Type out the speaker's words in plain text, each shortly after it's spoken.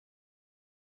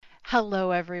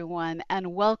Hello, everyone,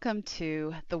 and welcome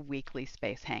to the weekly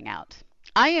Space Hangout.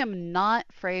 I am not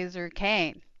Fraser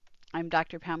Kane. I'm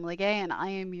Dr. Pamela Gay, and I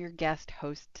am your guest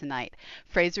host tonight.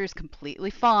 Fraser is completely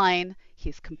fine.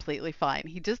 He's completely fine.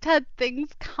 He just had things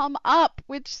come up,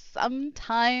 which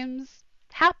sometimes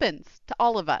happens to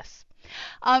all of us.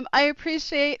 I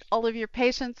appreciate all of your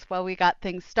patience while we got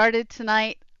things started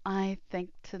tonight. I think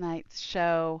tonight's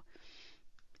show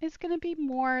is going to be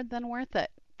more than worth it.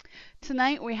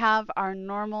 Tonight we have our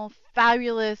normal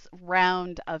fabulous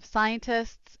round of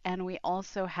scientists, and we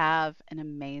also have an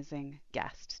amazing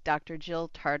guest. Dr. Jill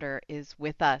Tarter is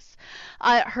with us.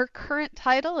 Her current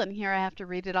title, and here I have to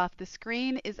read it off the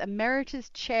screen, is Emeritus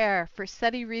Chair for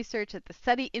SETI Research at the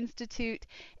SETI Institute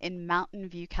in Mountain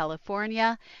View,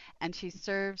 California, and she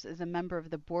serves as a member of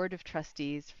the Board of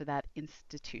Trustees for that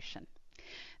institution.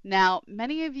 Now,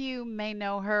 many of you may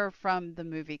know her from the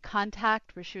movie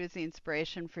Contact, where she was the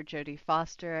inspiration for Jodie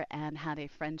Foster and had a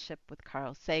friendship with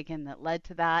Carl Sagan that led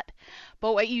to that.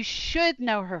 But what you should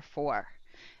know her for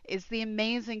is the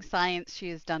amazing science she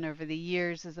has done over the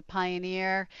years as a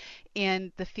pioneer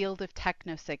in the field of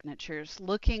technosignatures,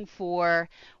 looking for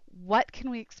what can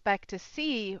we expect to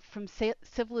see from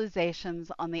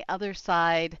civilizations on the other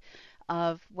side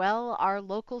of, well, our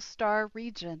local star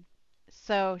region.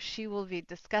 So she will be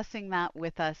discussing that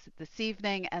with us this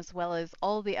evening, as well as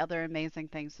all the other amazing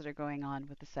things that are going on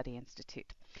with the SETI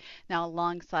Institute. Now,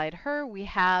 alongside her, we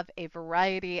have a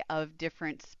variety of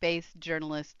different space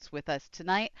journalists with us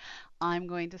tonight. I'm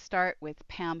going to start with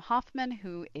Pam Hoffman,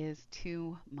 who is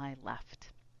to my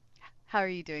left. How are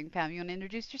you doing, Pam? You want to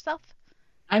introduce yourself?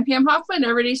 I'm Pam Hoffman,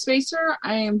 Everyday Spacer.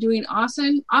 I am doing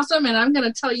awesome, and I'm going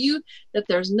to tell you that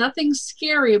there's nothing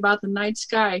scary about the night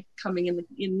sky coming in the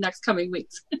next coming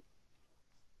weeks.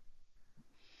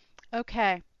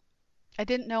 Okay. I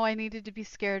didn't know I needed to be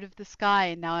scared of the sky,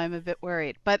 and now I'm a bit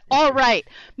worried. But all right,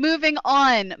 moving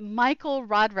on. Michael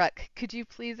Roderick, could you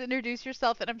please introduce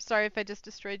yourself? And I'm sorry if I just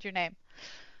destroyed your name.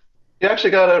 You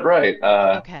actually got it right.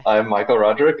 Okay. I'm Michael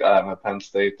Roderick. I'm a Penn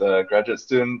State graduate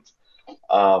student.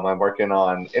 I'm working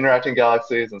on interacting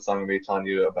galaxies, and so I'm going to be telling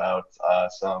you about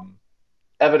some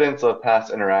evidence of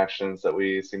past interactions that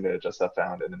we seem to just have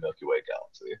found in the Milky Way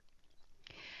galaxy.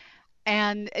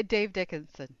 And Dave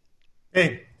Dickinson.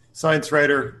 Hey, science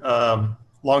writer,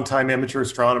 longtime amateur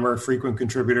astronomer, frequent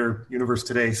contributor, Universe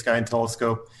Today, Sky and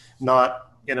Telescope.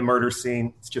 Not in a murder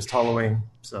scene. It's just Halloween,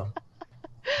 so.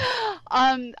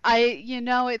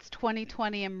 It's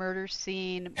 2020. A murder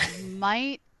scene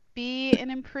might be an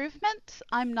improvement.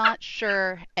 I'm not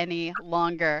sure any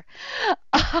longer.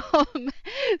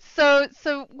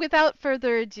 So without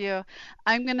further ado,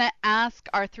 I'm going to ask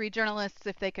our three journalists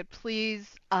if they could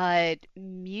please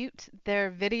mute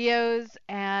their videos,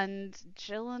 and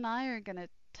Jill and I are going to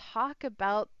talk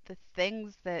about the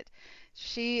things that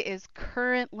she is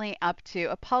currently up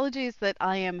to. Apologies that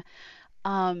I am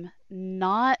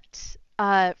not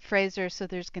Fraser, so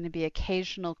there's going to be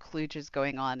occasional kludges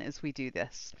going on as we do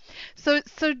this. So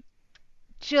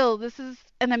Jill, this is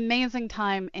an amazing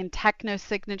time in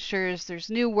technosignatures. There's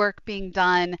new work being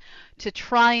done to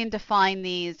try and define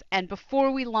these. And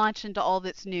before we launch into all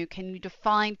that's new, can you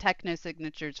define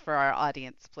technosignatures for our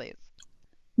audience, please?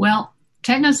 Well,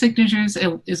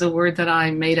 technosignatures is a word that I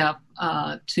made up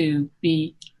to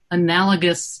be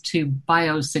analogous to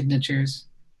biosignatures,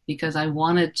 because I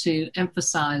wanted to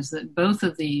emphasize that both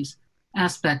of these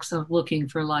aspects of looking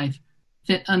for life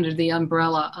fit under the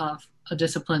umbrella of a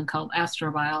discipline called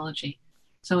astrobiology.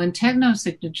 So in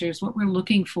technosignatures, what we're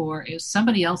looking for is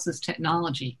somebody else's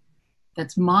technology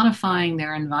that's modifying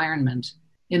their environment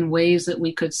in ways that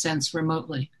we could sense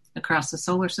remotely across the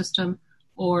solar system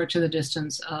or to the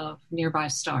distance of nearby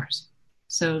stars.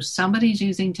 So somebody's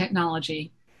using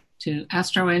technology to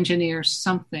astroengineer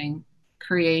something,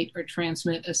 create or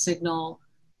transmit a signal,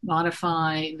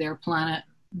 modify their planet,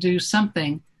 do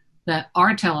something that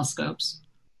our telescopes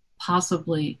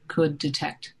possibly could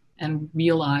detect and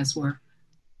realize were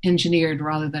engineered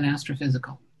rather than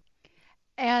astrophysical.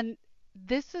 And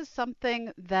this is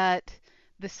something that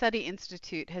the SETI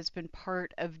Institute has been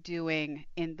part of doing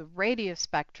in the radio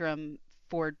spectrum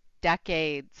for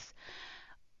decades.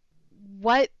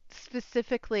 What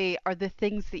specifically are the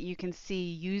things that you can see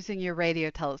using your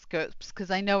radio telescopes? Because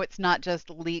I know it's not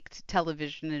just leaked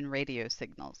television and radio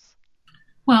signals.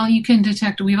 Well, you can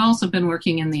detect, we've also been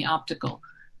working in the optical.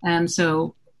 And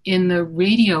so in the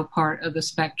radio part of the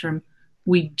spectrum,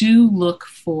 we do look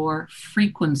for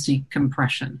frequency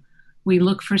compression. We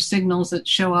look for signals that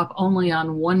show up only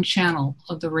on one channel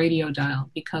of the radio dial,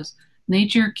 because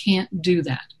nature can't do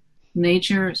that.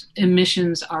 Nature's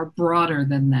emissions are broader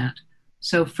than that.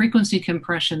 So frequency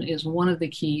compression is one of the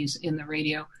keys in the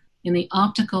radio. In the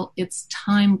optical, it's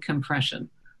time compression,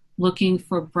 looking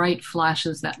for bright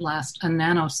flashes that last a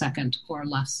nanosecond or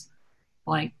less,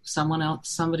 like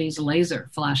somebody's laser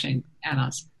flashing at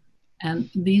us. And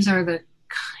these are the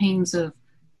kinds of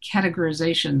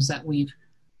categorizations that we've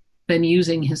been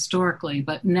using historically.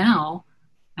 But now,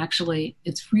 actually,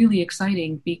 it's really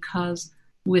exciting because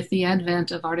with the advent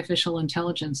of artificial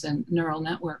intelligence and neural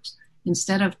networks,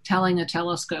 instead of telling a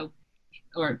telescope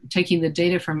or taking the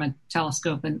data from a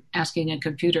telescope and asking a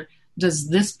computer, does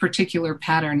this particular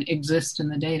pattern exist in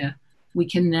the data? We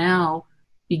can now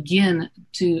begin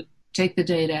to take the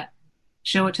data,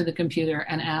 show it to the computer,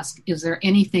 and ask, is there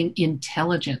anything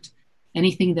intelligent,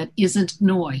 anything that isn't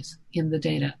noise in the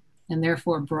data, and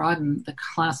therefore broaden the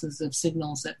classes of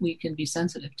signals that we can be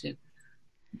sensitive to.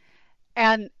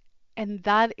 And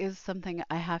that is something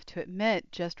I have to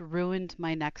admit just ruined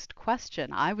my next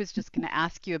question. I was just going to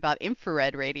ask you about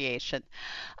infrared radiation.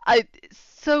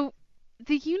 So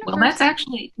the universe. Well, that's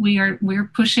actually we're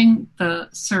pushing the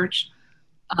search,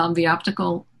 the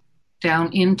optical,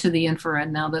 down into the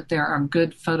infrared now that there are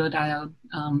good photodiode,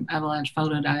 avalanche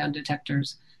photodiode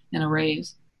detectors and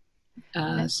arrays.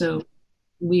 So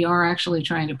we are actually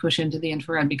trying to push into the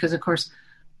infrared because, of course,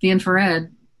 the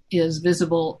infrared is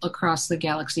visible across the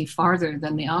galaxy farther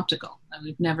than the optical. And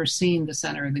we've never seen the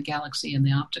center of the galaxy in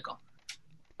the optical.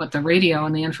 But the radio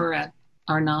and the infrared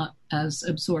are not as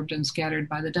absorbed and scattered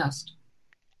by the dust.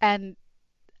 And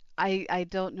I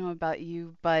don't know about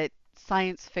you, but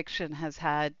science fiction has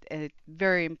had a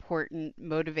very important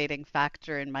motivating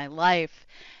factor in my life.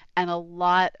 And a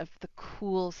lot of the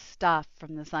cool stuff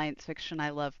from the science fiction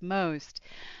I love most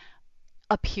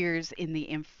appears in the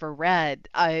infrared.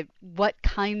 What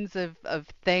kinds of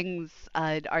things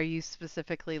are you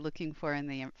specifically looking for in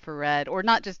the infrared? Or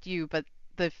not just you, but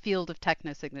the field of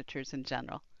technosignatures in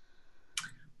general?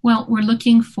 Well, we're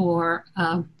looking for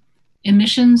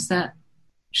emissions that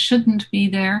shouldn't be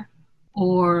there,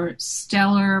 or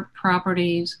stellar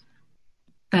properties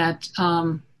that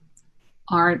are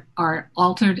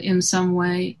altered in some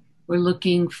way. We're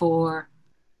looking for,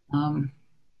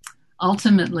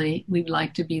 ultimately, we'd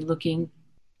like to be looking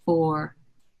for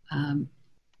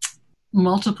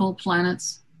multiple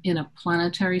planets in a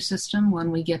planetary system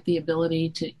when we get the ability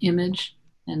to image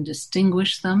and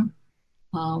distinguish them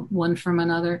one from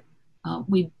another.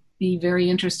 We'd be very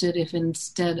interested if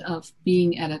instead of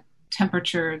being at a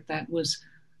temperature that was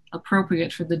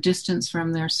appropriate for the distance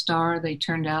from their star, they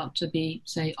turned out to be,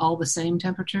 say, all the same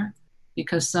temperature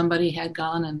because somebody had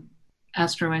gone and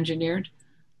astro-engineered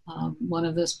one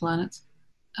of those planets.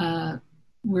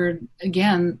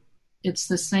 It's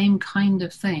the same kind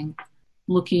of thing,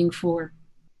 looking for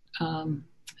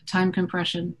time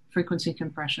compression, frequency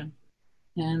compression,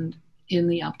 and in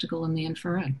the optical and the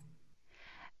infrared.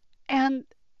 And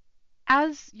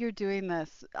as you're doing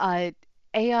this,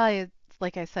 AI is,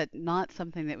 like I said, not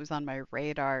something that was on my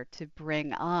radar to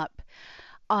bring up.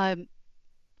 When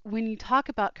you talk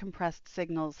about compressed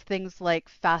signals, things like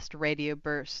fast radio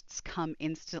bursts come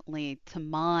instantly to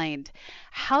mind.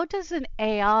 How does an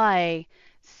AI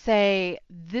say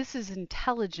this is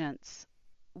intelligence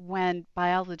when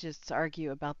biologists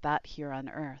argue about that here on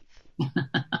Earth?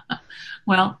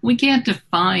 Well, we can't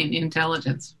define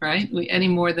intelligence, right? Any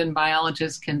more than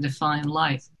biologists can define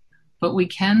life. But we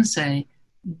can say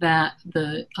that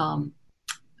the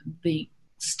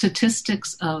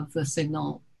statistics of the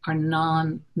signal are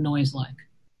non-noise-like,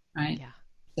 right? Yeah.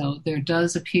 So there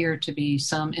does appear to be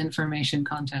some information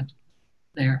content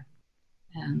there.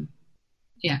 And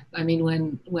yeah, I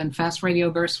mean, when fast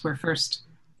radio bursts were first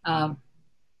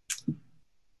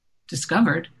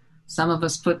discovered, some of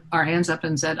us put our hands up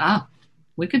and said,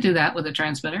 we could do that with a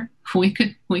transmitter. We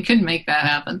could make that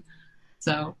happen.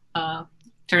 So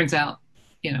turns out,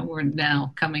 we're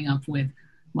now coming up with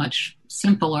much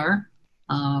simpler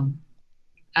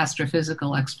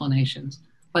astrophysical explanations.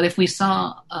 But if we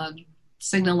saw a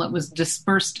signal that was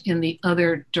dispersed in the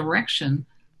other direction,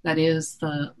 that is,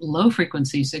 the low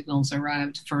frequency signals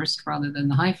arrived first rather than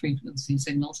the high frequency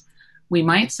signals, we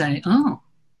might say, now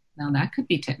that could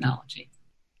be technology.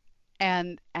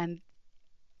 And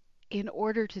in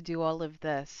order to do all of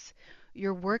this,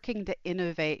 you're working to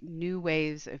innovate new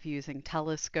ways of using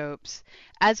telescopes,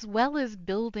 as well as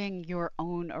building your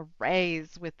own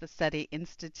arrays with the SETI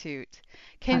Institute.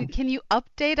 Can you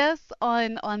update us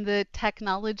on the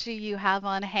technology you have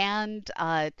on hand?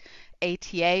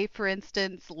 ATA, for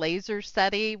instance, laser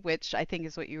SETI, which I think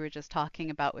is what you were just talking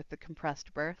about with the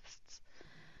compressed bursts.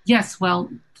 Yes, well,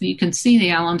 you can see the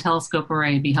Allen Telescope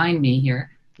Array behind me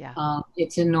here. Yeah.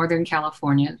 It's in Northern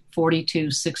California, 42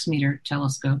 6-meter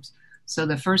telescopes. So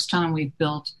the first time we've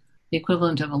built the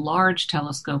equivalent of a large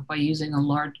telescope by using a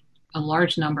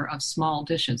large number of small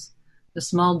dishes. The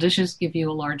small dishes give you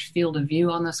a large field of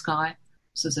view on the sky.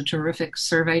 This is a terrific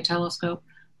survey telescope.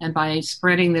 And by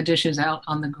spreading the dishes out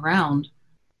on the ground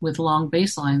with long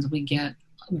baselines, we get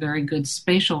very good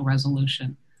spatial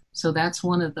resolution. So that's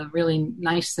one of the really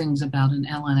nice things about an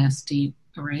LNSD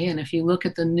array. And if you look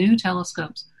at the new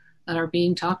telescopes that are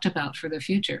being talked about for the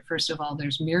future, first of all,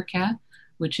 there's MeerKAT,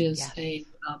 which is a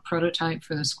prototype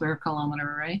for the square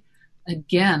kilometer array.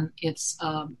 Again, it's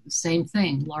the same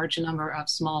thing, large number of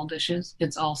small dishes.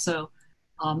 It's also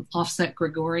offset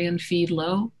Gregorian feed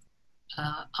low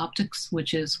optics,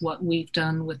 which is what we've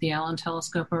done with the Allen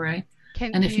Telescope Array.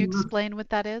 Can you explain what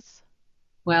that is?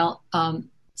 Well,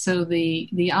 so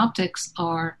the optics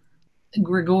are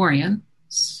Gregorian,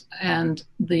 and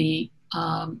the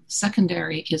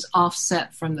secondary is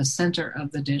offset from the center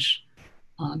of the dish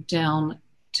down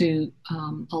to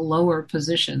a lower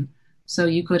position. So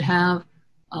you could have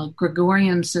a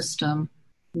Gregorian system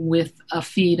with a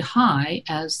feed high,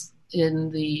 as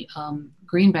in the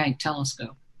Green Bank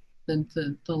telescope,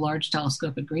 the large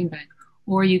telescope at Green Bank,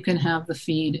 or you can have the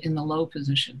feed in the low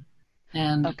position.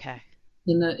 And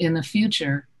in the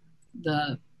future,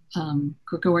 the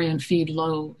Gregorian feed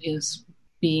low is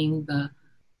being the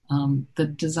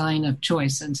design of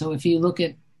choice. And so if you look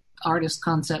at artist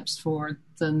concepts for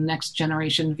the next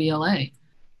generation VLA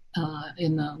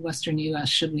in the Western US,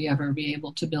 should we ever be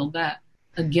able to build that,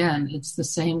 again, it's the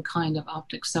same kind of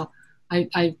optics. So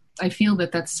I feel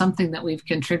that that's something that we've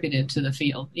contributed to the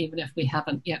field, even if we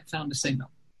haven't yet found a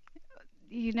signal.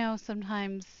 You know,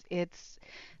 sometimes it's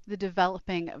the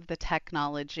developing of the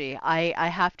technology. I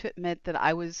have to admit that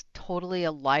I was totally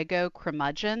a LIGO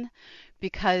curmudgeon,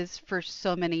 because for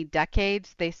so many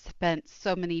decades they spent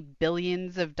so many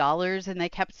billions of dollars and they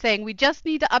kept saying, we just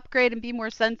need to upgrade and be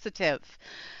more sensitive.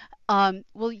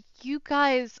 Well, you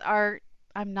guys are,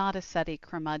 I'm not a SETI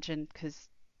curmudgeon because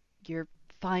you're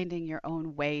finding your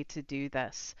own way to do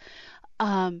this.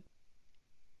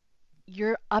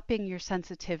 You're upping your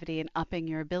sensitivity and upping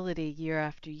your ability year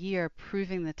after year,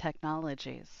 proving the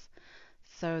technologies.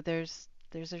 So there's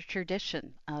a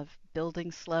tradition of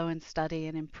building slow and steady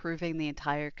and improving the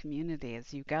entire community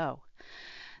as you go.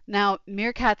 Now,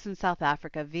 MeerKAT's in South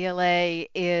Africa. VLA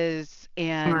is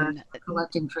in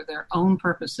collecting for their own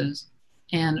purposes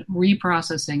and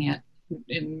reprocessing it,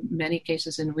 in many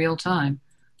cases in real time,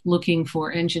 looking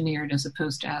for engineered as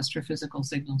opposed to astrophysical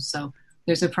signals. So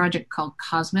there's a project called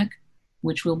COSMIC,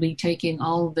 which will be taking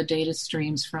all of the data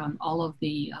streams from all of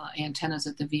the antennas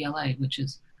at the VLA, which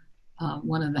is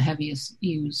one of the heaviest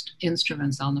used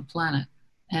instruments on the planet.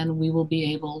 And we will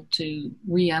be able to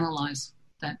reanalyze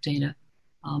that data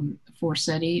for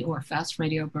SETI or fast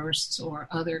radio bursts or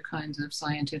other kinds of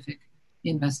scientific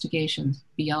investigations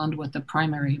beyond what the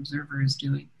primary observer is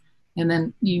doing. And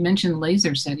then you mentioned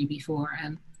laser SETI before,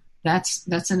 and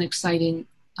that's an exciting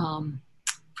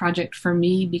project for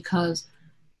me, because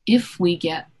if we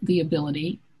get the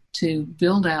ability to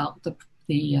build out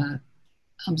the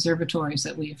observatories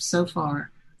that we have so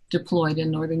far deployed in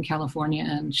Northern California,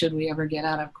 and should we ever get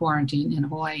out of quarantine in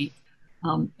Hawaii,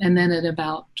 and then at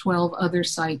about 12 other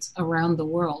sites around the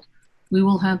world, we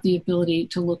will have the ability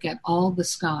to look at all the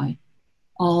sky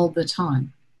all the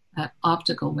time at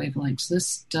optical wavelengths.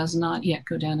 This does not yet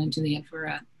go down into the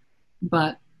infrared,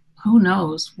 but who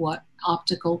knows what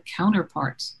optical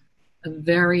counterparts, a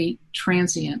very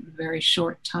transient, very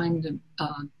short time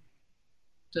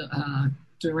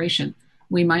duration,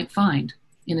 we might find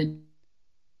in a.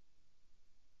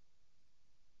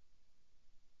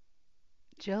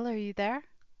 Jill, are you there?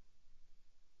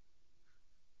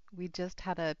 We just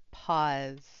had a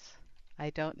pause.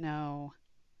 I don't know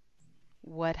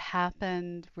what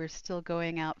happened. We're still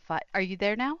going out. Are you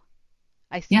there now?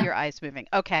 I see your eyes moving.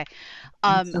 Okay.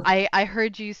 I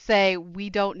heard you say, we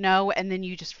don't know, and then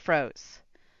you just froze.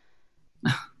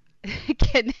 What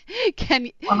I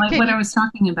was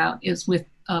talking about is with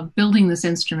building this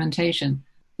instrumentation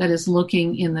that is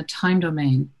looking in the time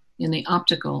domain, in the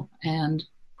optical, and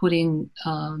putting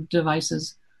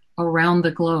devices around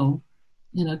the globe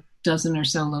in a dozen or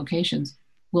so locations.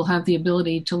 We'll have the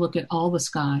ability to look at all the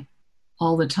sky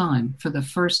all the time for the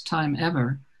first time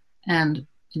ever. And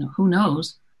who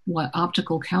knows what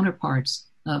optical counterparts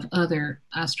of other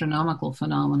astronomical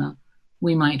phenomena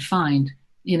we might find,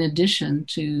 in addition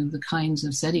to the kinds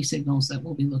of SETI signals that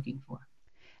we'll be looking for.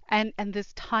 And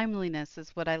this timeliness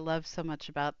is what I love so much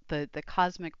about the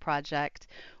COSMIC project,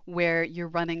 where you're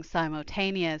running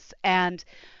simultaneous. And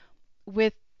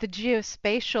with the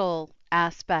geospatial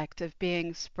aspect of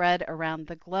being spread around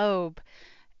the globe,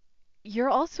 you're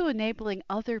also enabling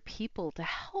other people to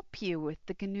help you with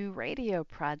the GNU Radio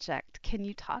project. Can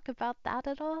you talk about that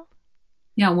at all?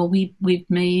 Yeah, well, we've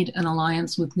made an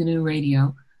alliance with GNU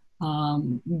Radio.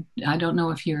 I don't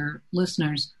know if your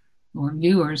listeners or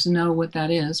viewers know what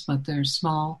that is, but they're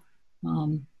small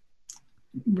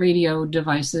radio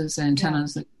devices,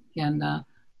 antennas that can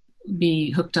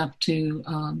be hooked up to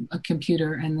a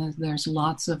computer, and there's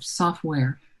lots of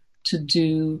software to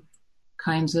do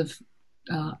kinds of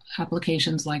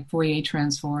applications like Fourier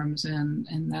transforms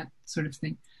and that sort of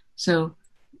thing. So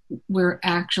we're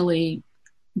actually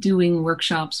doing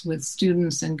workshops with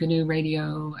students and GNU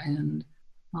Radio and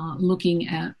looking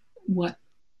at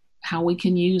how we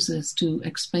can use this to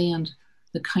expand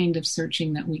the kind of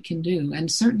searching that we can do,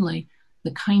 and certainly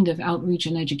the kind of outreach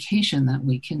and education that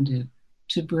we can do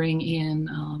to bring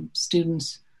in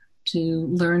students to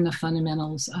learn the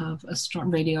fundamentals of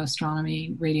radio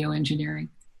astronomy, radio engineering.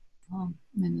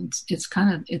 And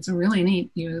it's a really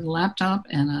neat, laptop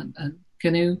and a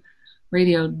GNU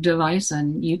radio device,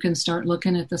 and you can start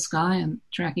looking at the sky and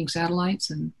tracking satellites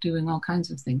and doing all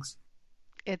kinds of things.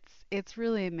 It's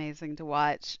really amazing to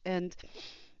watch. And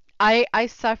I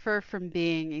suffer from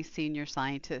being a senior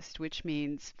scientist, which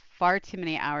means far too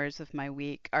many hours of my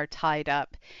week are tied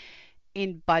up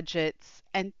in budgets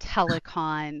and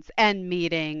telecons and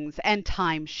meetings and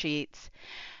timesheets.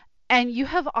 And you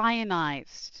have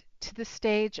ionized to the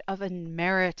stage of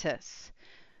emeritus.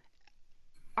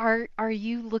 Are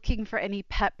you looking for any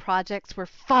pet projects where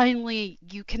finally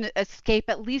you can escape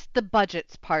at least the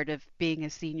budgets part of being a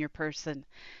senior person?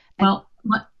 Well,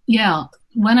 yeah.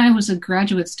 When I was a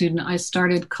graduate student, I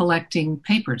started collecting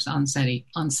papers on SETI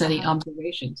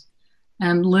observations.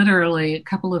 And literally a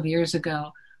couple of years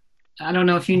ago, I don't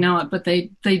know if you know it, but they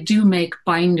do make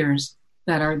binders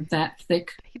that are that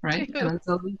thick, right? And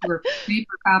so these were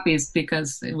paper copies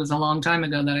because it was a long time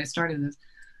ago that I started this.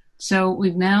 So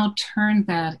we've now turned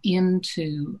that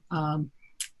into an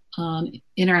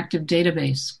interactive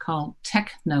database called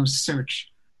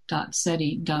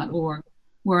technosearch.seti.org,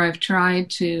 where I've tried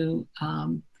to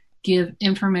give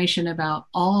information about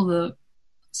all of the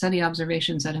SETI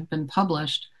observations that have been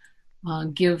published,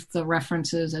 give the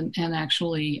references and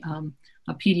actually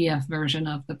a PDF version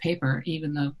of the paper,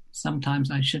 even though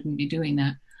sometimes I shouldn't be doing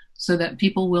that, so that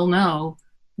people will know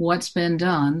what's been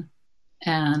done.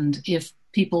 And if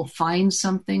people find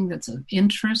something that's of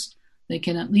interest, they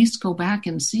can at least go back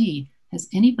and see, has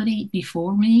anybody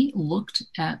before me looked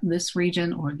at this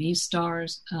region or these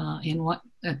stars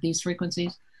at these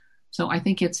frequencies? So I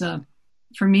think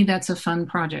for me, that's a fun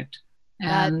project.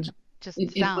 And that just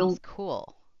sounds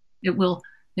cool. It will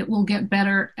get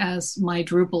better as my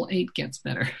Drupal 8 gets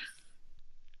better.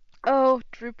 Oh,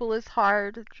 Drupal is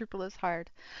hard. Drupal is hard.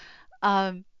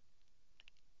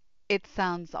 It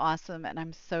sounds awesome, and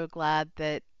I'm so glad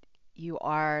that you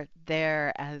are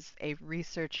there as a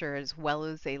researcher as well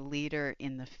as a leader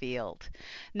in the field.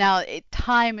 Now,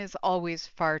 time is always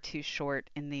far too short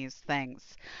in these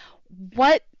things.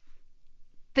 What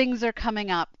things are coming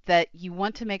up that you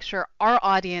want to make sure our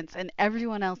audience and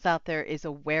everyone else out there is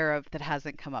aware of that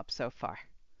hasn't come up so far?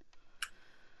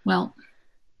 Well,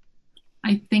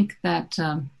 I think that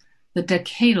the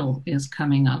decadal is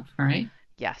coming up, right?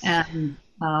 Yes. And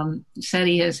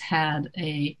SETI has had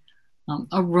a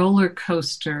roller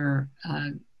coaster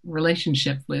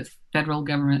relationship with federal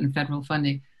government and federal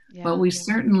funding. Yeah, but we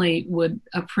certainly would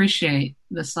appreciate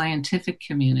the scientific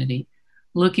community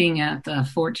looking at the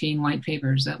 14 white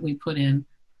papers that we put in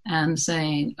and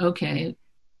saying, okay,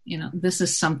 this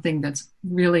is something that's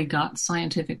really got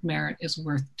scientific merit, is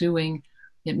worth doing.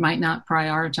 It might not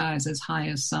prioritize as high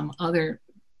as some other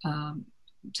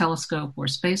telescope or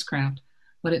spacecraft,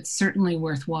 but it's certainly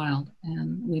worthwhile.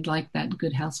 And we'd like that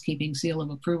good housekeeping seal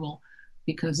of approval,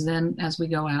 because then as we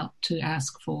go out to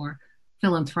ask for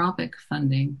philanthropic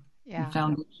funding and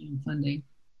foundation funding,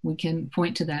 we can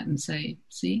point to that and say,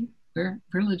 see, we're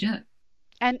legit.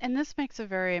 And this makes a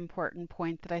very important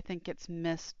point that I think gets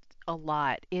missed a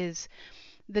lot, is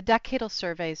the decadal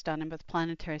surveys done in both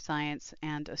planetary science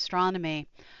and astronomy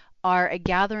are a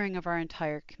gathering of our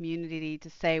entire community to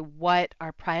say what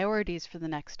our priorities for the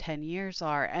next 10 years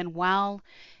are. And while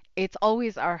it's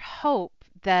always our hope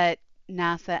that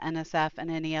NASA, NSF, and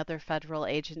any other federal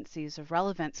agencies of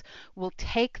relevance will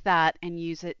take that and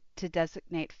use it to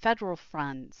designate federal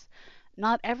funds,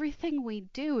 not everything we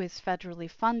do is federally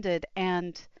funded,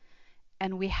 and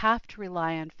we have to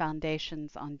rely on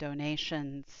foundations, on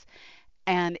donations,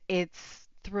 and it's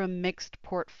through a mixed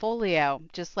portfolio.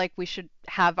 Just like we should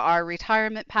have our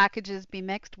retirement packages be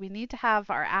mixed, we need to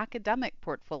have our academic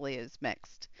portfolios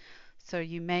mixed. So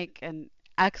you make an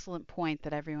excellent point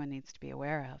that everyone needs to be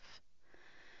aware of.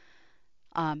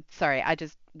 Sorry, I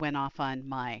just went off on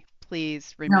my.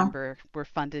 Please No. remember, we're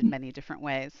funded many different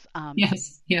ways.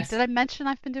 Yes. Yes. Did I mention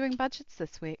I've been doing budgets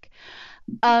this week?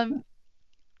 Um,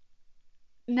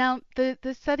 Now, the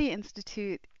SETI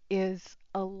Institute is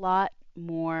a lot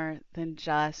more than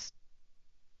just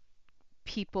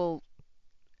people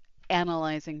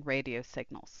analyzing radio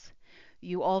signals.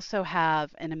 You also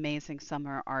have an amazing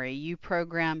summer RAU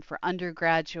program for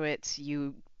undergraduates.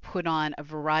 You put on a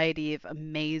variety of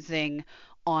amazing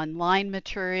online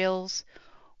materials.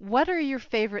 What are your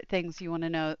favorite things you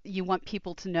want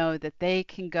people to know that they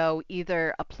can go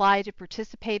either apply to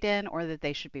participate in or that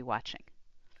they should be watching?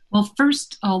 Well,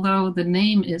 first, although the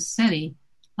name is SETI,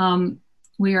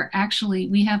 we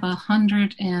have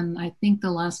 100, and I think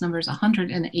the last number is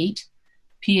 108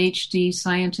 PhD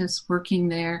scientists working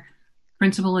there,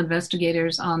 principal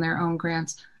investigators on their own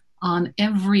grants on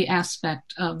every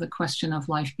aspect of the question of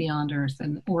life beyond Earth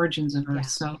and origins of Earth.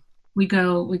 Yeah. So we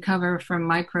cover from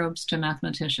microbes to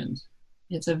mathematicians.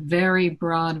 It's a very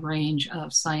broad range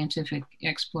of scientific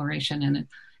exploration, and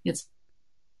it's.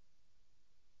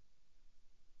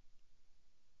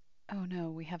 Oh no,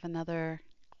 we have another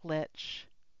glitch.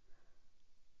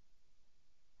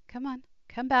 Come on,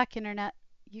 come back, Internet.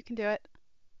 You can do it.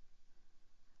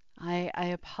 I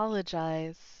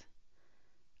apologize.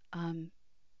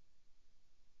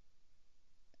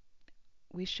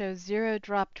 We show 0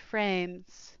 dropped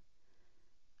frames.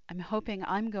 I'm hoping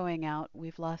I'm going out.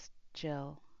 We've lost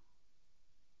Jill.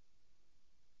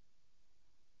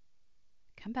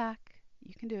 Come back.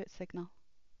 You can do it, Signal.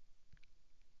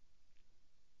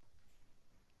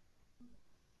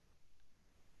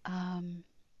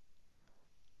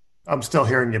 I'm still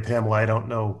hearing you, Pamela. I don't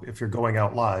know if you're going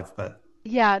out live, but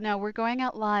Yeah, no, we're going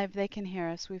out live. They can hear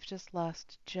us. We've just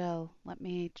lost Jill.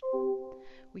 We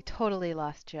totally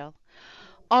lost Jill.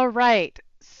 All right.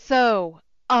 So,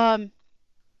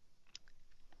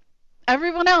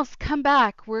 everyone else come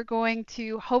back.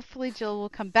 Hopefully Jill will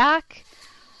come back.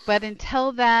 But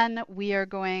until then, we are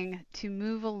going to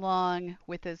move along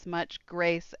with as much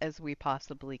grace as we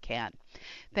possibly can.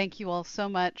 Thank you all so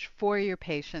much for your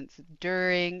patience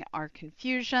during our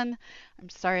confusion. I'm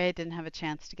sorry I didn't have a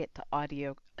chance to get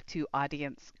to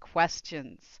audience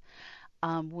questions.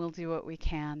 We'll do what we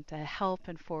can to help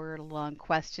and forward along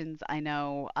questions. I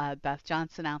know Beth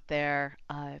Johnson out there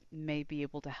may be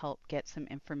able to help get some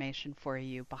information for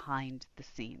you behind the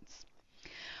scenes.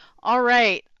 All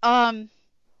right.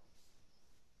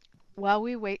 While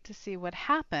we wait to see what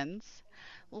happens,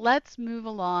 let's move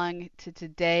along to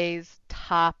today's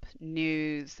top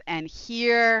news. And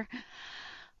here,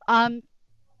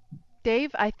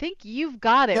 Dave, I think you've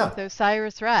got it with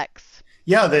OSIRIS-REx.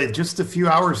 Yeah, just a few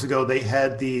hours ago, they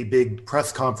had the big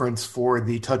press conference for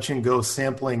the touch and go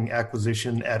sampling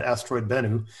acquisition at Asteroid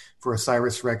Bennu for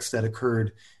OSIRIS-REx that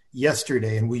occurred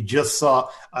yesterday. And we just saw,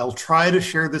 I'll try to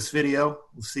share this video.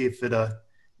 We'll see if it,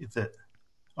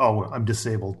 oh, I'm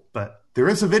disabled, but there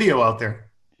is a video out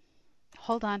there.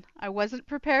 Hold on. I wasn't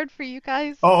prepared for you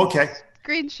guys. Oh, okay.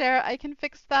 Screen share. I can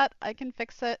fix that. I can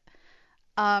fix it.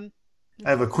 I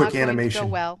have a quick animation. Go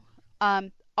well.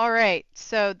 All right.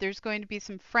 So there's going to be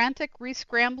some frantic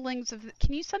rescramblings of.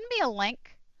 Can you send me a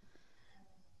link?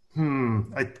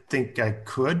 I think I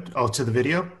could. Oh, to the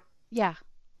video? Yeah.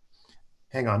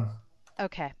 Hang on.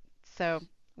 Okay. So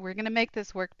we're going to make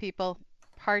this work, people.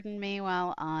 Pardon me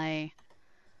while I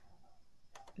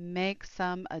make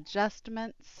some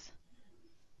adjustments.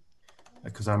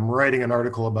 Because I'm writing an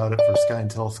article about it for Sky and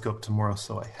Telescope tomorrow,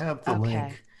 so I have the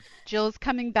link. Jill's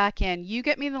coming back in. You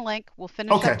get me the link. We'll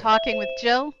finish up talking with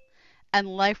Jill, and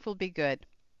life will be good.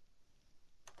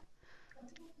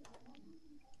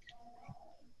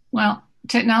 Well,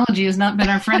 technology has not been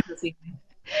our friend this evening.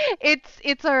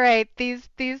 It's all right. These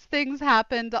things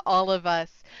happen to all of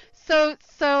us. So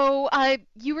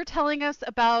you were telling us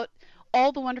about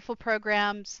all the wonderful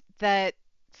programs that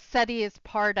SETI is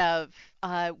part of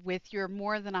with your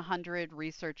more than 100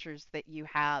 researchers that you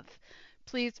have.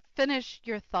 Please finish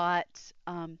your thought,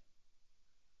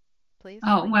 please.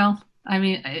 Oh, well, I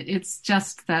mean, it's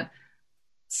just that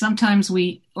sometimes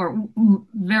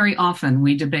very often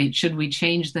we debate, should we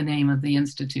change the name of the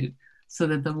Institute so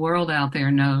that the world out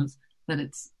there knows that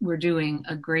we're doing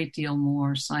a great deal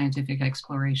more scientific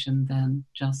exploration than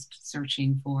just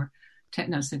searching for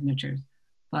technosignatures.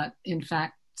 But in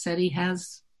fact, SETI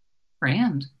has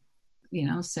brand,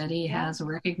 SETI has a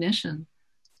recognition.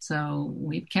 So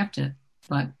we've kept it.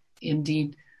 But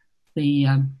indeed,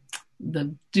 the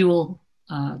dual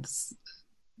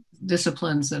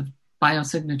disciplines of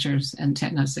biosignatures and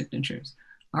technosignatures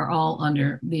are all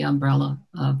under the umbrella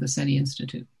of the SETI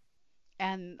Institute.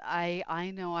 And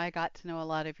I know I got to know a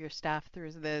lot of your staff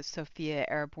through the Sophia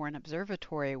Airborne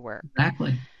Observatory work.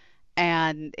 Exactly.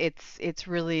 And it's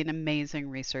really an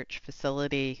amazing research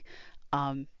facility.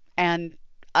 And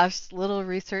us little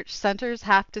research centers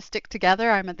have to stick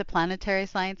together. I'm at the Planetary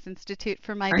Science Institute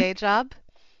for my day job.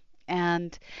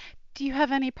 And do you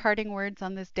have any parting words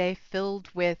on this day filled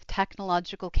with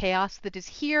technological chaos that is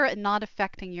here and not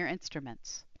affecting your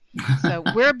instruments? So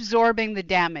we're absorbing the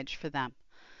damage for them.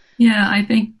 Yeah, I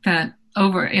think that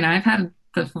I've had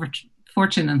the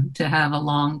fortune to have a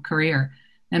long career.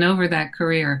 And over that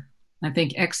career, I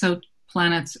think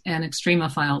exoplanets and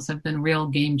extremophiles have been real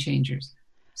game changers.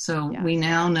 So we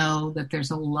now know that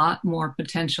there's a lot more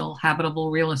potential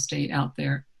habitable real estate out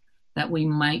there than we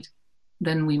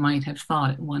might have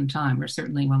thought at one time, or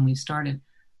certainly when we started.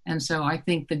 And so I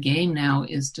think the game now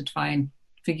is to try and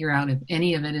figure out if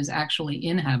any of it is actually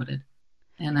inhabited.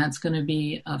 And that's going to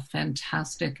be a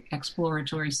fantastic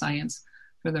exploratory science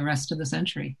for the rest of the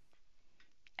century.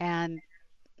 And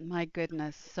my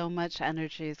goodness, so much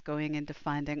energy is going into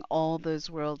finding all those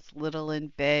worlds, little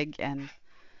and big, and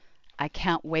I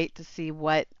can't wait to see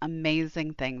what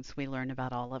amazing things we learn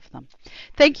about all of them.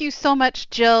 Thank you so much,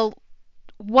 Jill.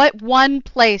 What one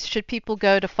place should people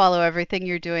go to follow everything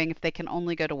you're doing if they can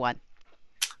only go to one?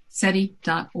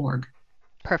 SETI.org.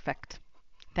 Perfect.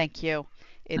 Thank you.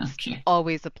 It's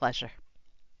always a pleasure.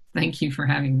 Thank you for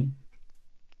having me.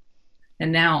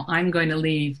 And now I'm going to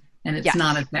leave, and it's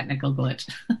not a technical glitch.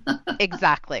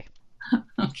 Exactly.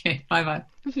 Okay, bye-bye.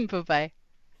 Bye-bye.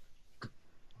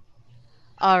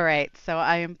 All right, so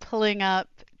I am pulling up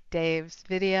Dave's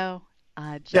video.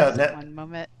 Just one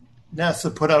moment.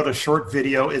 NASA put out a short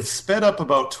video. It's sped up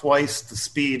about twice the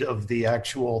speed of the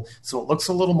actual, so it looks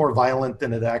a little more violent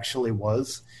than it actually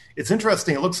was. It's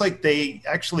interesting. It looks like they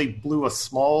actually blew a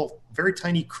small, very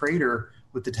tiny crater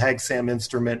with the TAG-SAM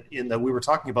instrument. We were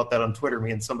talking about that on Twitter,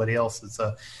 me and somebody else.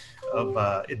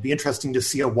 It'd be interesting to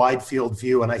see a wide field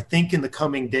view. And I think in the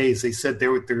coming days, they said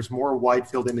there's more wide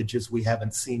field images we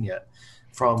haven't seen yet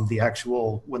from the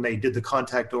actual, when they did the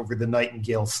contact over the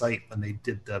Nightingale site, when they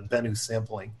did the Bennu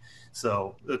sampling.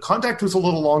 So the contact was a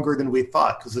little longer than we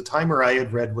thought, because the timer I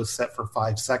had read was set for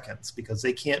 5 seconds, because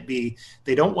they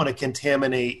don't want to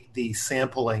contaminate the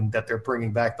sampling that they're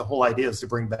bringing back. The whole idea is to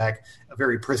bring back a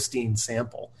very pristine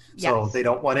sample. Yes. So they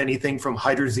don't want anything from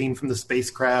hydrazine from the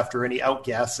spacecraft or any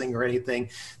outgassing or anything.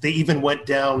 They even went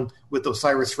down with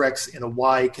OSIRIS-REx in a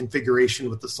Y configuration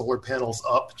with the solar panels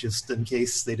up, just in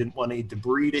case they didn't want any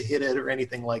debris to hit it or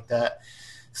anything like that.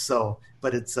 So,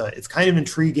 but it's kind of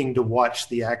intriguing to watch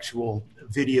the actual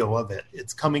video of it.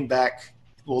 It's coming back.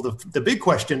 Well, the big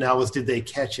question now is, did they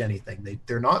catch anything?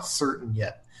 They're not certain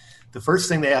yet. The first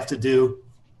thing they have to do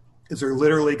is they're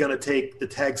literally going to take the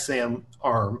TAG-SAM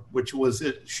arm,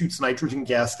 it shoots nitrogen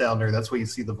gas down there. That's why you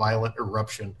see the violent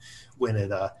eruption when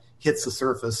it hits the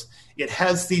surface. It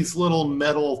has these little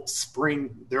metal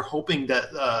spring. They're hoping that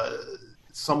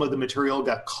some of the material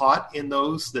got caught in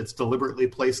those that's deliberately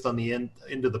placed on the end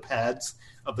of the pads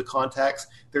of the contacts.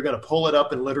 They're going to pull it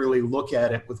up and literally look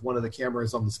at it with one of the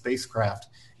cameras on the spacecraft.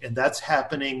 And that's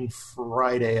happening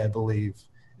Friday, I believe.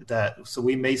 So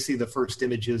we may see the first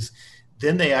images.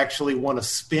 Then they actually want to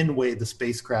spin weigh the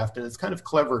spacecraft. And it's kind of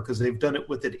clever because they've done it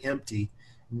with it empty.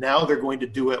 Now they're going to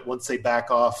do it once they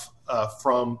back off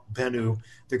from Bennu.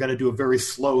 They're going to do a very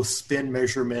slow spin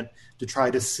measurement to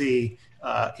try to see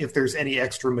if there's any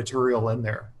extra material in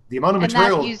there. The amount of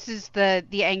material... And that uses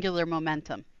the angular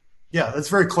momentum. Yeah, that's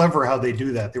very clever how they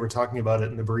do that. They were talking about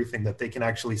it in the briefing, that they can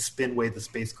actually spin weigh the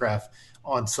spacecraft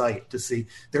on site to see.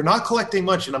 They're not collecting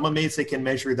much, and I'm amazed they can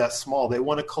measure that small. They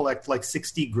want to collect like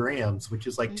 60 grams, which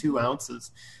is like 2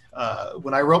 ounces.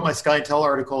 When I wrote my Sky and Tel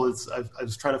article, I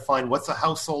was trying to find what's a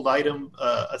household item.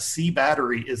 A C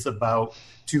battery is about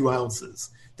 2 ounces.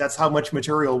 That's how much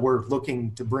material we're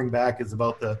looking to bring back, is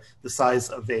about the size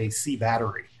of a C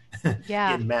battery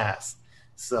in mass.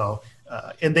 So,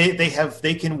 and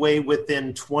they can weigh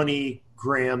within 20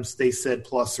 grams, they said,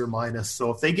 plus or minus.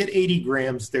 So if they get 80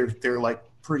 grams, they're like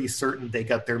pretty certain they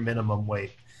got their minimum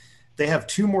weight. They have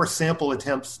 2 more sample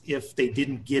attempts if they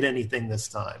didn't get anything this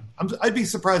time. I'd be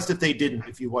surprised if they didn't,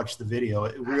 if you watch the video.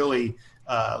 It really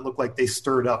looked like they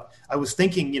stirred up. I was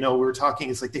thinking, we were talking,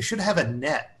 it's like they should have a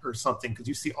net or something, because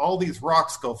you see all these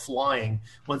rocks go flying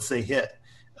once they hit.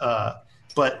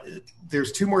 But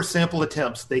there's 2 more sample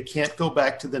attempts. They can't go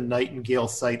back to the Nightingale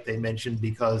site they mentioned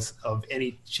because of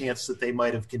any chance that they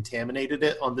might have contaminated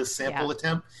it on this sample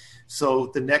attempt. So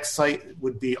the next site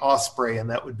would be Osprey, and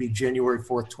that would be January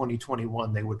 4th,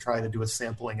 2021. They would try to do a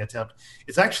sampling attempt.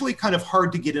 It's actually kind of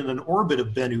hard to get in an orbit of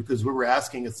Bennu, because we were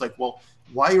asking, it's like, well,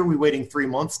 why are we waiting 3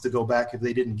 months to go back if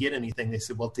they didn't get anything? They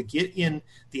said, well, to get in,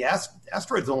 the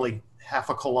asteroid's only half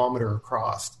a kilometer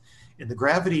across, and the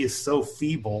gravity is so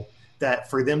feeble that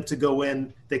for them to go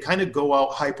in, they kind of go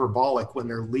out hyperbolic when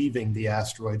they're leaving the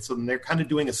asteroid. So then they're kind of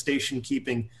doing a station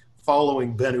keeping,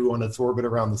 following Bennu on its orbit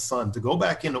around the sun. To go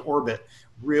back into orbit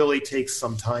really takes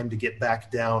some time to get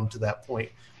back down to that point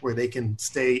where they can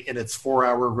stay in its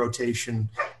 4-hour rotation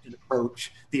and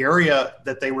approach. The area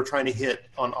that they were trying to hit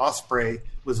on Osprey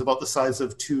was about the size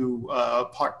of 2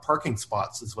 parking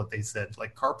spots, is what they said,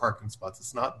 like car parking spots.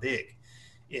 It's not big.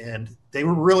 And they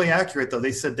were really accurate, though.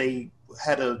 They said they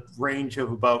had a range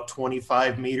of about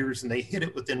 25 meters, and they hit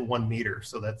it within 1 meter.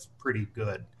 So that's pretty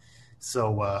good.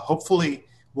 So hopefully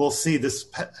we'll see this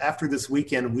after this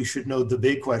weekend. We should know the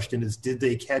big question is, did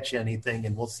they catch anything?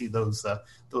 And we'll see those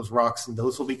rocks, and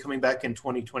those will be coming back in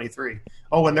 2023.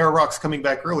 Oh, and there are rocks coming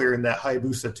back earlier, and that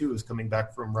Hayabusa 2 is coming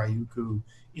back from Ryukyu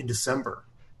in December.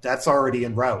 That's already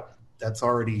en route. That's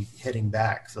already heading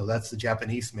back. So that's the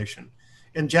Japanese mission.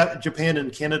 And Japan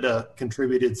and Canada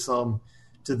contributed some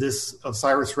to this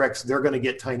OSIRIS-REx. They're going to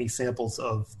get tiny samples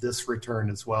of this return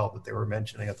as well that they were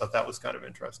mentioning. I thought that was kind of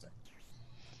interesting.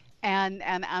 And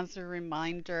as a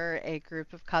reminder, a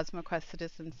group of CosmoQuest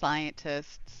citizen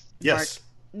scientists Yes. marked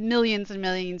millions and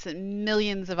millions and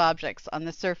millions of objects on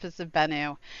the surface of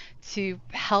Bennu to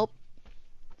help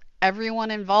everyone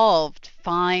involved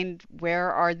find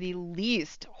where are the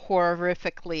least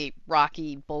horrifically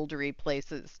rocky, bouldery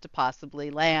places to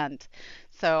possibly land.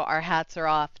 So our hats are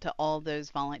off to all those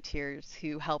volunteers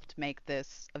who helped make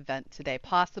this event today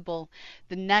possible.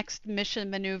 The next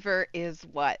mission maneuver is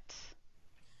what?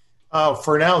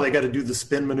 For now, they got to do the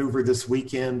spin maneuver this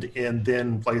weekend, and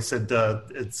then, like I said,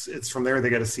 it's from there they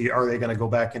got to see, are they going to go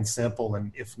back and sample,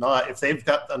 and if not, if they've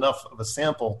got enough of a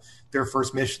sample, their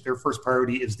first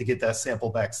priority is to get that sample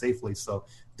back safely. So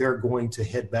they're going to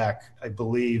head back. I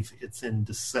believe it's in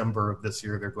December of this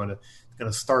year. They're going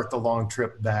to start the long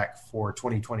trip back for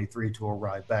 2023 to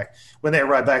arrive back. When they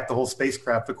arrive back, the whole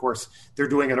spacecraft, of course, they're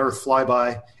doing an Earth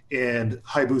flyby. And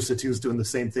Hayabusa 2 is doing the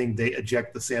same thing. They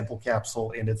eject the sample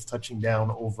capsule, and it's touching down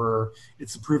over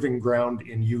its proving ground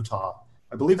in Utah.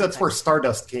 I believe that's where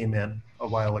Stardust came in a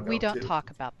while ago. We don't talk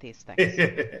about these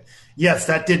things. Yes,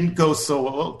 that didn't go so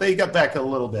well. They got back a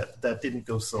little bit. That didn't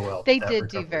go so well. They did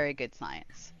do very good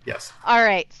science. Yes. All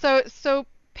right. So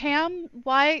Pam,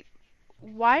 why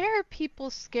are people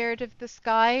scared of the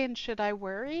sky, and should I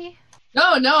worry?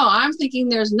 No, I'm thinking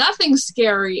there's nothing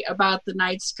scary about the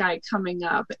night sky coming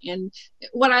up. And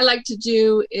what I like to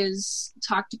do is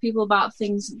talk to people about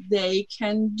things they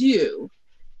can do.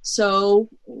 So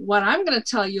what I'm going to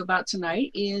tell you about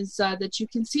tonight is that you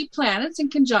can see planets in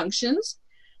conjunctions.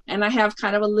 And I have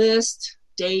kind of a list,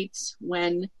 dates,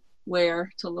 when, where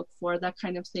to look for, that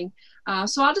kind of thing.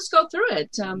 So I'll just go through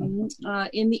it.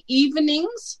 In the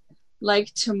evenings,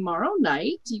 like tomorrow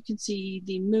night, you can see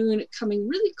the moon coming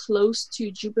really close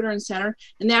to Jupiter and Saturn,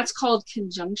 and that's called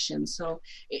conjunction. So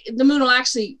the moon will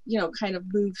actually, kind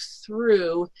of move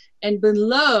through and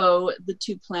below the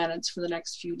 2 planets for the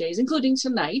next few days, including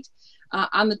tonight.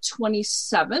 On the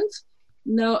 27th,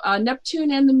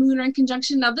 Neptune and the moon are in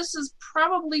conjunction. Now, this is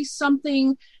probably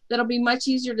something that'll be much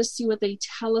easier to see with a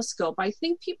telescope. I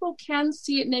think people can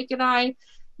see it naked eye,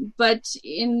 but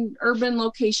in urban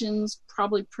locations,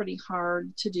 probably pretty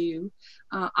hard to do.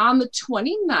 On the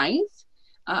 29th,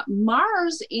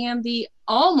 Mars and the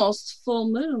almost full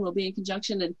moon will be in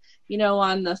conjunction. And,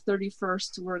 on the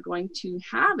 31st, we're going to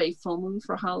have a full moon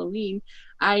for Halloween.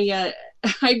 I'm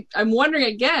wondering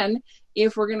again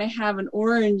if we're going to have an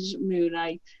orange moon.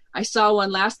 I saw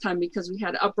one last time because we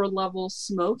had upper level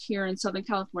smoke here in Southern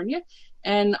California.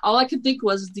 And all I could think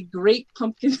was the great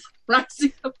pumpkin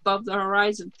rising above the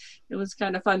horizon. It was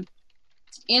kind of fun.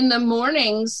 In the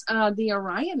mornings, the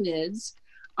Orionids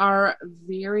are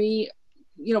very,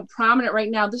 prominent right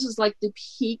now. This is like the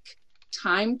peak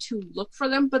time to look for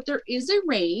them, but there is a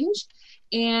range.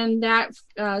 And that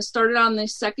started on the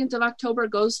 2nd of October,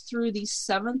 goes through the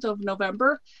 7th of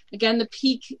November. Again, the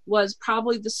peak was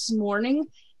probably this morning.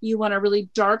 You want a really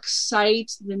dark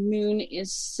sight. The moon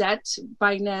is set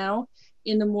by now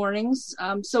in the mornings.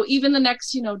 So even the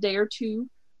next, day or two,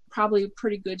 probably a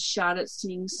pretty good shot at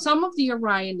seeing some of the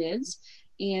Orionids.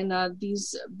 And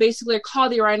these basically are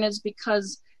called the Orionids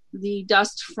because the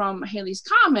dust from Halley's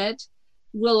Comet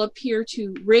will appear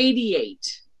to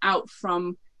radiate out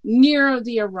from near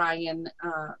the Orion.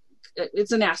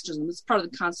 It's an asterism. It's part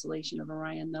of the constellation of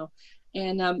Orion, though.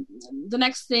 And the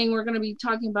next thing we're going to be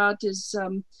talking about is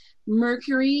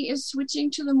Mercury is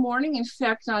switching to the morning. In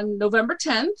fact, on November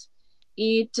 10th,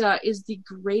 it is the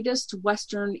greatest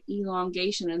Western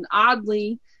elongation. And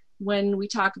oddly, when we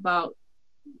talk about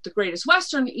the greatest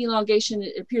Western elongation,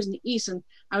 it appears in the east. And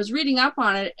I was reading up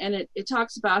on it, and it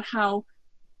talks about how,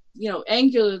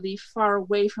 angularly far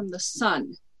away from the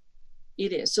sun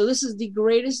it is. So this is the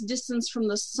greatest distance from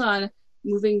the sun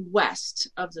moving west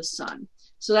of the sun.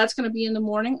 So that's going to be in the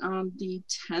morning on the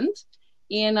 10th.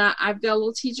 And I've got a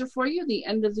little teaser for you. The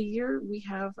end of the year, we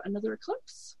have another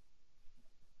eclipse.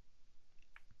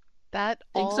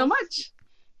 Thanks so much.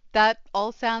 That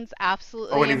all sounds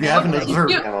absolutely amazing. If you haven't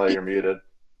observed, you're muted.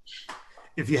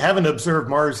 If you haven't observed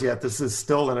Mars yet, this is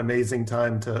still an amazing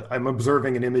time I'm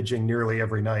observing and imaging nearly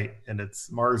every night, and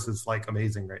Mars is like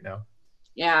amazing right now.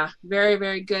 Yeah, very,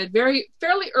 very good.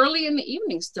 Fairly early in the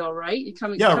evening still, right?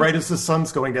 Right as the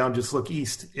sun's going down, just look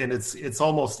east, and it's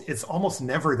almost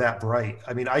never that bright.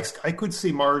 I mean, I could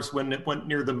see Mars when it went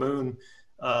near the moon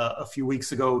a few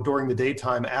weeks ago during the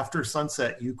daytime. After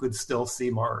sunset, you could still see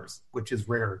Mars, which is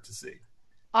rare to see.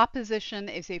 Opposition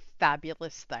is a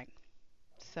fabulous thing.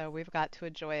 So we've got to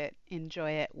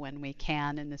enjoy it when we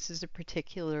can, and this is a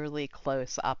particularly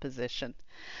close opposition.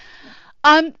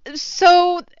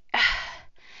 So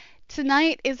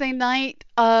tonight is a night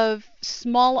of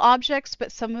small objects,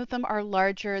 but some of them are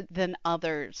larger than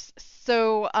others.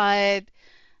 So,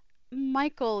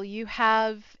 Michael, you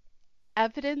have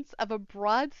evidence of a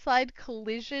broadside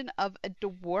collision of a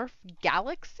dwarf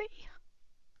galaxy?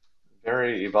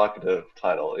 Very evocative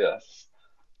title, yes.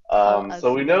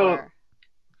 So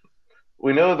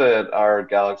we know that our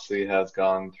galaxy has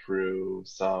gone through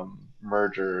some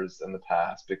mergers in the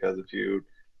past, because if you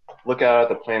look out at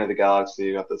the plane of the galaxy,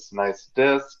 you got this nice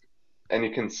disk, and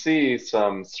you can see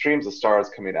some streams of stars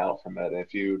coming out from it.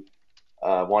 If you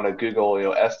want to Google,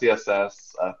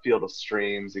 SDSS, field of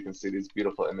streams, you can see these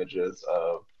beautiful images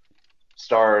of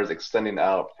stars extending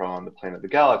out from the plane of the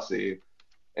galaxy.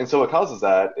 And so what causes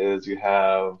that is you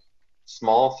have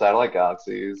small satellite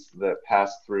galaxies that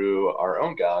pass through our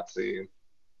own galaxy,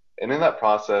 and in that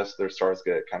process, their stars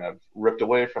get kind of ripped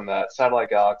away from that satellite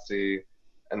galaxy,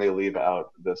 and they leave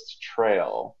out this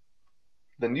trail.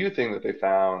 The new thing that they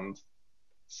found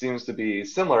seems to be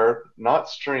similar, not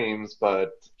streams,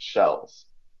 but shells.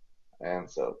 And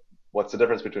so what's the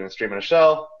difference between a stream and a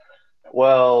shell?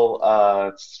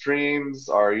 Well, streams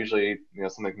are usually,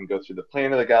 something that can go through the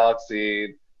plane of the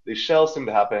galaxy. These shells seem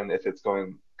to happen if it's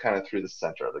going kind of through the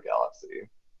center of the galaxy.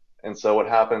 And so what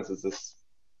happens is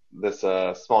this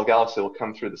small galaxy will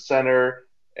come through the center,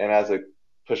 and as it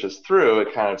pushes through,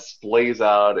 it kind of splays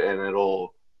out, and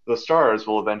the stars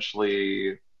will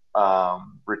eventually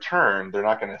return. They're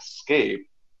not going to escape.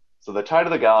 So the tide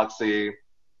of the galaxy,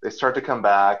 they start to come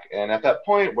back, and at that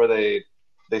point where they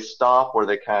stop, where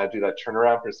they kind of do that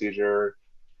turnaround procedure,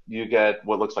 you get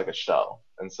what looks like a shell.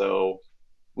 And so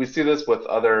we see this with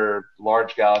other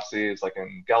large galaxies, like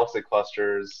in galaxy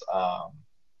clusters.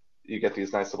 You get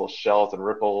these nice little shells and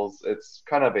ripples. It's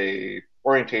kind of a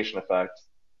orientation effect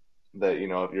that,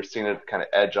 you're seeing it kind of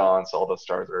edge on, so all those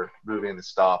stars are moving to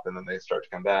stop, and then they start to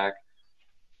come back.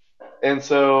 And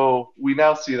so we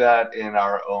now see that in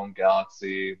our own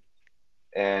galaxy,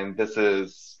 and this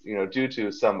is, due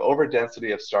to some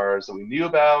overdensity of stars that we knew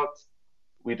about.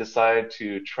 We decided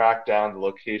to track down the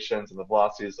locations and the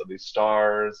velocities of these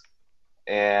stars,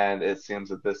 and it seems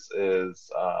that this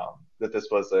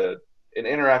was an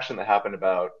interaction that happened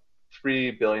about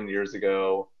 3 billion years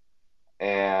ago,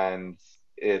 and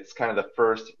it's kind of the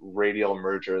first radial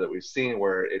merger that we've seen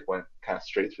where it went kind of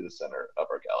straight through the center of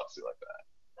our galaxy like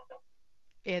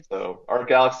that. So our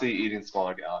galaxy eating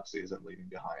smaller galaxies and leaving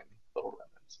behind little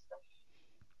remnants.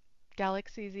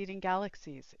 Galaxies eating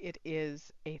galaxies. It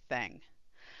is a thing.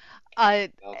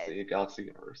 Galaxy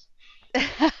universe.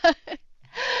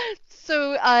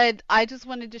 So I just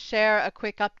wanted to share a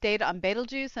quick update on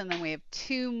Betelgeuse, and then we have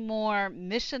 2 more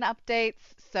mission updates,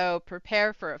 so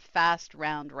prepare for a fast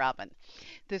round robin.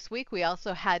 This week we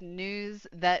also had news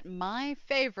that my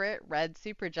favorite red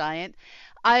supergiant,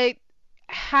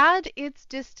 had its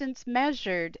distance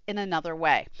measured in another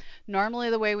way. Normally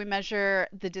the way we measure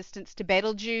the distance to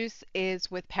Betelgeuse is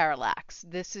with parallax.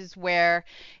 This is where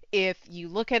if you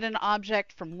look at an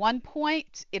object from one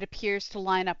point, it appears to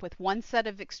line up with one set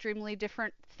of extremely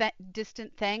different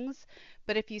distant things,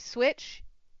 but if you switch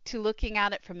to looking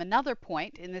at it from another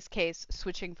point, in this case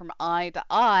switching from eye to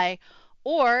eye,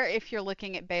 or if you're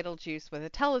looking at Betelgeuse with a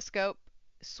telescope,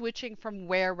 switching from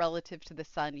where relative to the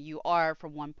sun you are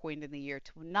from one point in the year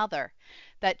to another,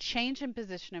 that change in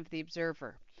position of the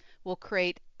observer will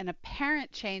create an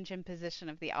apparent change in position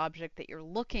of the object that you're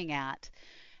looking at.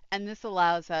 And this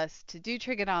allows us to do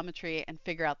trigonometry and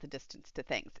figure out the distance to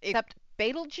things. Except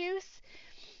Betelgeuse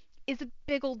is a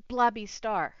big old blobby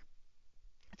star.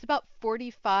 It's about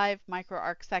 45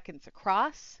 microarc seconds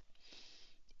across.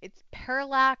 Its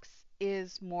parallax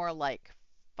is more like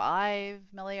 5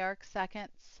 milliarc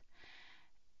seconds.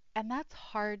 And that's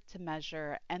hard to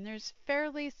measure. And there's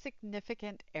fairly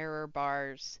significant error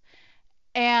bars.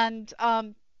 And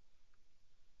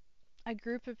a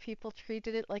group of people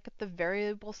treated it like the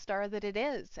variable star that it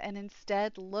is, and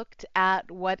instead looked at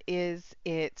what is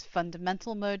its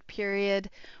fundamental mode period,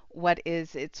 what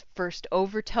is its first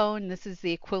overtone. This is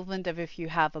the equivalent of if you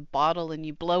have a bottle and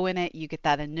you blow in it, you get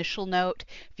that initial note.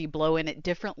 If you blow in it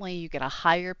differently, you get a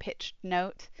higher pitched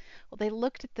note. Well, they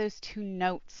looked at those two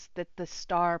notes that the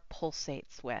star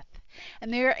pulsates with,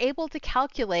 and they were able to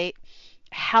calculate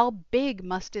how big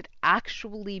must it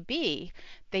actually be.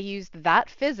 They used that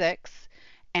physics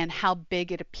and how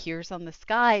big it appears on the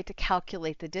sky to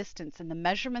calculate the distance, and the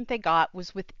measurement they got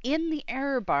was within the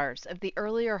error bars of the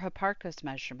earlier Hipparcos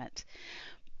measurement,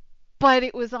 but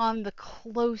it was on the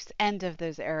close end of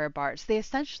those error bars. They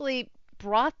essentially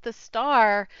brought the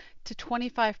star to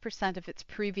 25% of its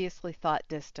previously thought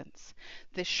distance.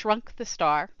 They shrunk the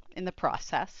star in the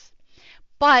process,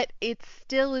 but it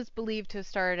still is believed to have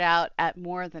started out at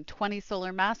more than 20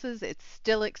 solar masses. It's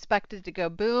still expected to go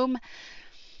boom.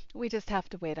 We just have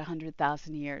to wait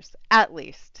 100,000 years, at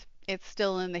least. It's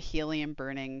still in the helium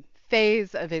burning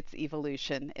phase of its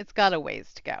evolution. It's got a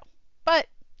ways to go. But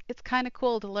it's kind of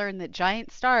cool to learn that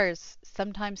giant stars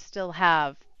sometimes still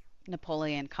have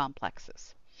Napoleon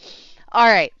complexes. All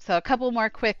right, so a couple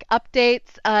more quick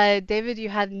updates. David, you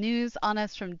had news on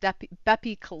us from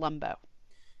Bepi Colombo.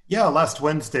 Yeah, last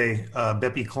Wednesday,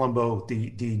 Bepi Colombo,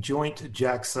 the joint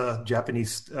JAXA,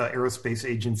 Japanese Aerospace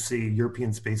Agency,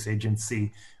 European Space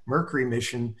Agency Mercury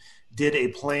mission, did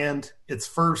its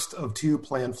first of two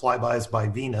planned flybys by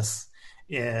Venus.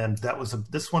 And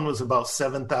this one was about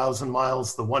 7,000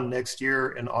 miles. The one next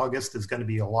year in August is going to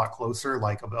be a lot closer,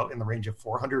 like about in the range of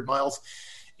 400 miles.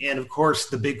 And of course,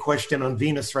 the big question on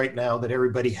Venus right now that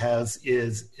everybody has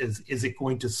is it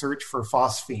going to search for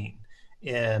phosphine?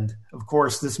 And of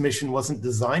course, this mission wasn't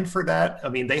designed for that. I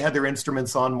mean, they had their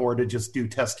instruments on more to just do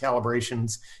test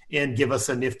calibrations and give us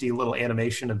a nifty little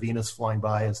animation of Venus flying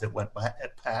by as it went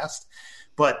past.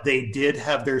 But they did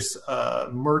have their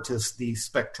Mertis, the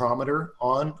spectrometer,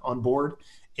 on board.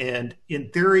 And in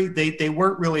theory, they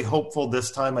weren't really hopeful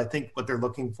this time. I think what they're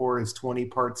looking for is 20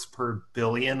 parts per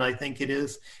billion, I think it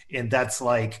is. And that's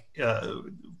like,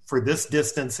 for this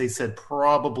distance, they said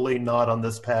probably not on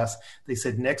this pass. They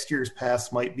said next year's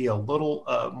pass might be a little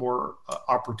more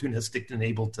opportunistic and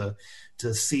able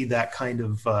to see that kind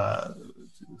of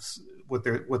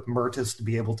with Mertis to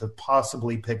be able to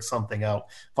possibly pick something out.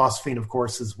 Phosphine, of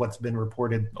course, is what's been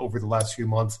reported over the last few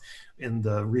months in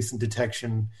the recent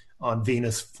detection on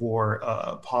Venus for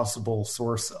a possible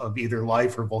source of either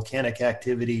life or volcanic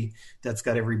activity. That's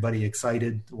got everybody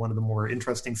excited. One of the more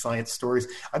interesting science stories.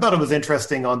 I thought it was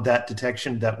interesting on that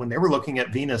detection that when they were looking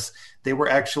at Venus, they were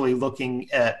actually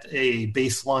looking at a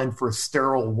baseline for a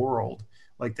sterile world.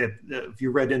 Like that, if you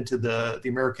read into the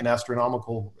American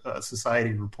Astronomical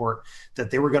Society report, that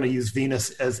they were going to use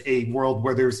Venus as a world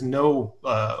where there's no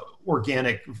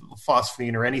organic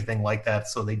phosphine or anything like that.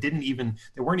 So they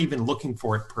weren't even looking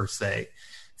for it per se.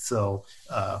 So,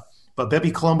 but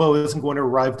Bepi Colombo isn't going to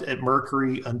arrive at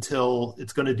Mercury until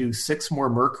it's going to do 6 more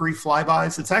Mercury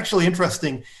flybys. It's actually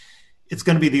interesting. It's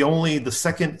going to be the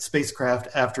second spacecraft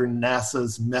after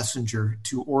NASA's Messenger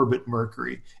to orbit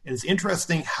Mercury. And it's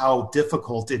interesting how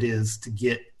difficult it is to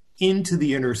get into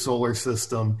the inner solar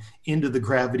system, into the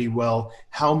gravity well,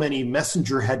 how many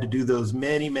Messenger had to do those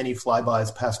many, many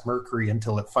flybys past Mercury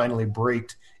until it finally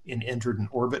braked and entered an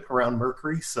orbit around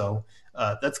Mercury. So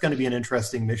that's going to be an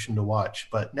interesting mission to watch.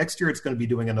 But next year it's going to be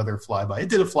doing another flyby. It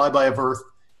did a flyby of Earth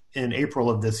in April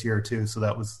of this year too, so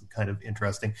that was kind of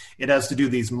interesting. It has to do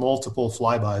these multiple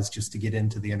flybys just to get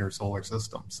into the inner solar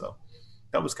system, so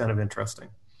that was kind of interesting.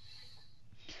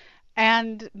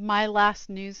 And my last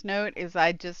news note is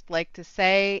I'd just like to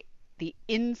say the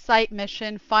InSight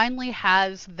mission finally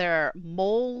has their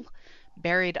mole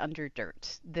buried under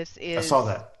dirt. I saw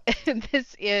that.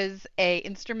 This is a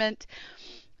instrument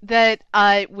that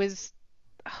was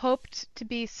hoped to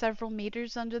be several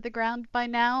meters under the ground by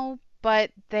now,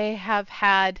 but they have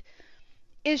had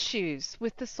issues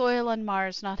with the soil on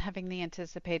Mars not having the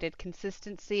anticipated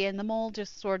consistency, and the mole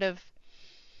just sort of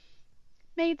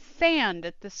made sand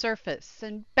at the surface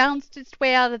and bounced its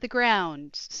way out of the ground.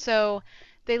 So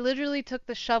They literally took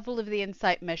the shovel of the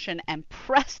InSight mission and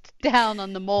pressed down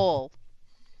on the mole.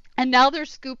 And now they're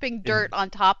scooping dirt on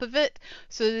top of it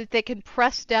so that they can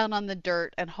press down on the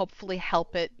dirt and hopefully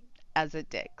help it as it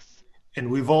digs. And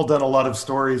we've all done a lot of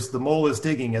stories. The mole is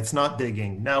digging. It's not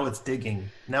digging. Now it's digging.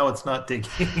 Now it's not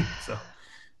digging. So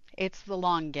it's the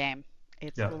long game.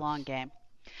 It's Yeah. the long game.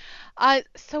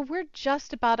 So we're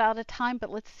just about out of time, but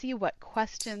let's see what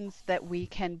questions that we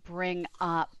can bring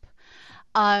up.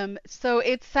 So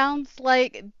it sounds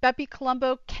like Bepi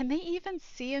Colombo, can they even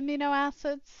see amino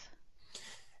acids?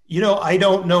 I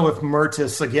don't know if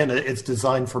Myrtis, again, it's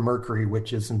designed for Mercury,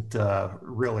 which isn't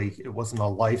really, it wasn't a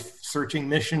life searching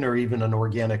mission or even an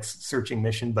organic searching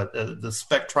mission, but the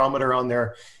spectrometer on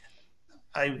there,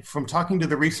 from talking to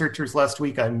the researchers last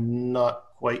week, I'm not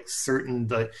quite certain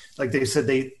that, like they said,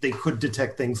 they could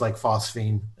detect things like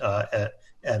phosphine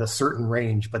at a certain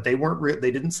range, but they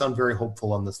they didn't sound very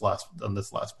hopeful on this last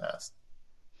pass.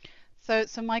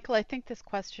 So Michael, I think this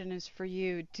question is for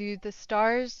you. Do the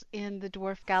stars in the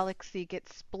dwarf galaxy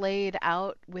get splayed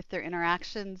out with their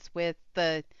interactions with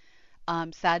the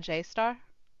Sag A star?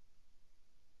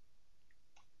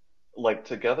 Like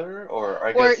together, or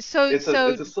I guess it's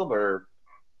a similar.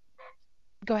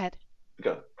 Go ahead.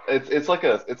 Go.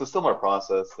 It's a similar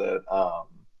process that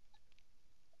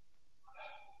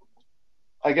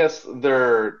I guess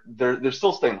they're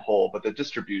still staying whole, but the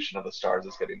distribution of the stars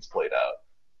is getting splayed out.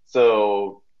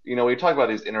 So, we talk about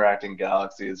these interacting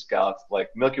galaxies like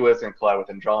Milky Way is going to collide with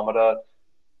Andromeda.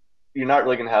 You're not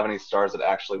really going to have any stars that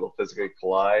actually will physically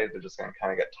collide. They're just going to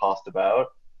kind of get tossed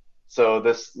about. So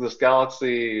this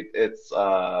galaxy, it's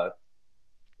not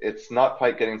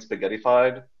quite getting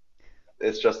spaghettified.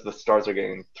 It's just the stars are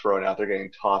getting thrown out. They're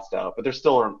getting tossed out, but they're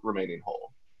still remaining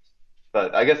whole.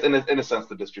 But I guess in a sense,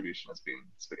 the distribution is being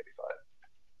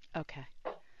spaghettified. Okay.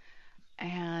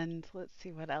 And let's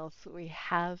see what else we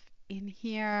have in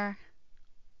here.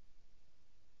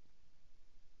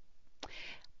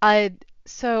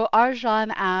 So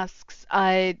Arjan asks,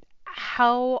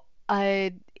 how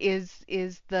is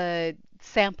the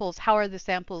samples? How are the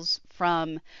samples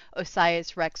from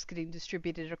OSIRIS-REx getting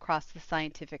distributed across the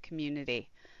scientific community?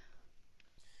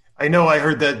 I know I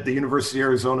heard that the University of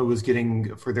Arizona was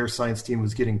getting, for their science team,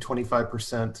 was getting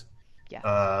 25%.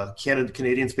 Yeah.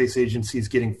 Canadian Space Agency is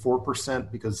getting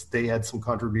 4% because they had some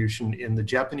contribution. In the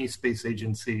Japanese Space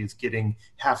Agency is getting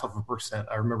 0.5%.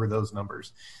 I remember those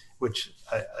numbers, which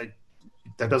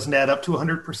that doesn't add up to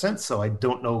 100%. So I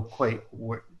don't know quite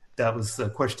what that was. A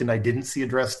question I didn't see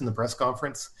addressed in the press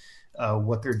conference.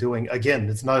 What they're doing, again,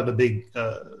 it's not a big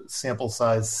sample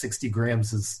size. 60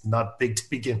 grams is not big to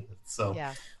begin with. So,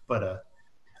 yeah. But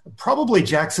probably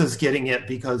JAXA's getting it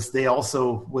because they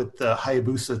also, with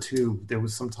Hayabusa 2, there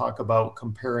was some talk about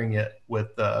comparing it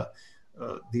with the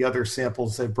other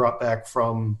samples they brought back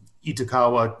from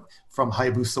Itokawa, from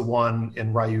Hayabusa 1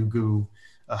 and Ryugu.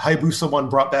 Hayabusa 1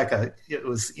 brought back it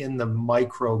was in the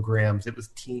micrograms. It was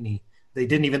teeny. They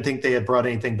didn't even think they had brought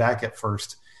anything back at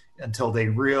first until they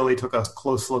really took a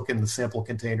close look in the sample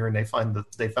container and they found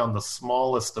the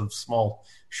smallest of small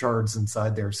shards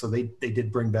inside there. So they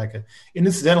did bring back and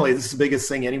incidentally, this is the biggest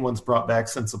thing anyone's brought back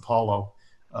since Apollo,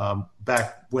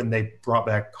 back when they brought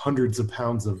back hundreds of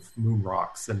pounds of moon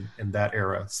rocks in that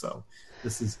era. So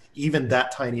this is, even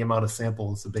that tiny amount of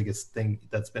sample is the biggest thing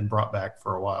that's been brought back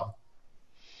for a while.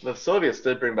 The Soviets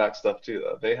did bring back stuff too,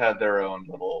 though. They had their own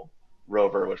little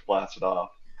rover which blasted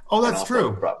off. Oh, that's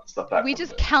true. We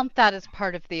just count that as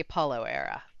part of the Apollo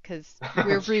era because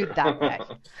we're rude that way.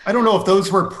 I don't know if those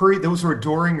were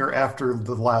during or after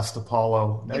the last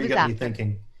Apollo. Now you got me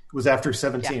thinking. It was after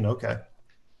 17. Yeah. Okay.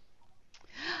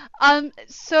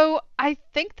 So I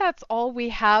think that's all we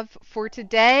have for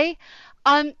today.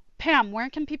 Pam, where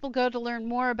can people go to learn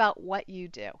more about what you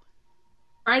do?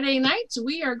 Friday nights,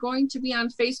 we are going to be on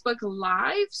Facebook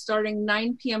Live starting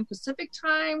 9 p.m. Pacific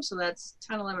time. So that's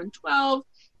 10, 11, 12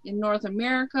 in North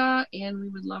America. And we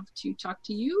would love to talk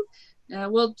to you.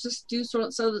 We'll just do some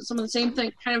of the same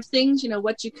kind of things,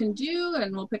 what you can do.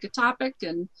 And we'll pick a topic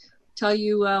and tell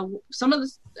you some of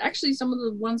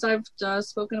the ones I've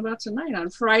spoken about tonight on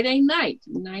Friday night,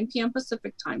 9 p.m.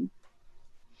 Pacific time.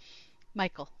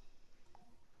 Michael.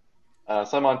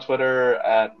 So I'm on Twitter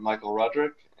at Michael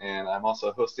Roderick, and I'm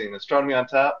also hosting Astronomy on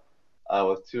Tap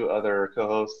with two other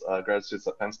co-hosts, grad students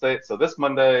at Penn State. So this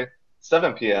Monday,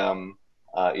 7 p.m.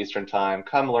 Eastern Time,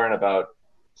 come learn about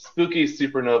spooky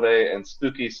supernovae and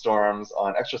spooky storms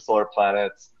on extrasolar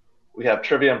planets. We have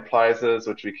trivia and prizes,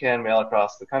 which we can mail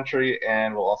across the country,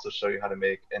 and we'll also show you how to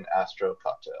make an astro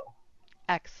cocktail.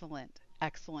 Excellent.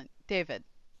 Excellent. David.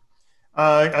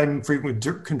 I'm frequent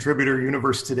contributor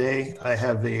Universe Today. I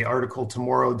have a article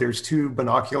tomorrow. There's two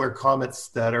binocular comets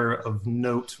that are of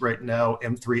note right now,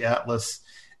 M3 Atlas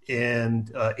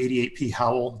and 88P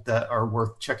Howell, that are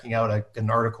worth checking out. An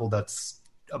article that's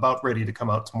about ready to come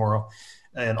out tomorrow.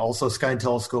 And also Sky and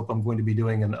Telescope, I'm going to be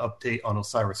doing an update on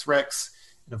OSIRIS-REx.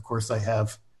 And of course, I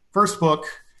have first book,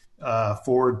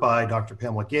 forward by Dr.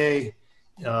 Pamela Gay.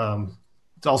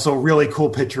 It's also a really cool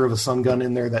picture of a sun gun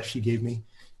in there that she gave me.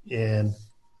 And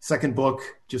second book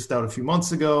just out a few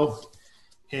months ago.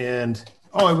 And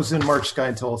I was in March Sky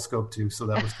and Telescope too, so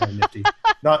that was kind of nifty.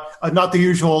 Not the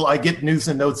usual. I get news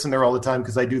and notes in there all the time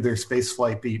because I do their space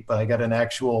flight beat, but I got an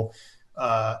actual.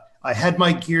 I had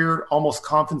my gear almost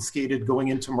confiscated going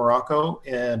into Morocco,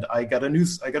 and I got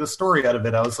a story out of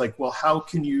it. I was like, well, how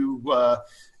can you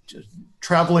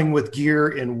traveling with gear,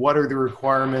 and what are the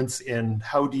requirements, and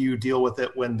how do you deal with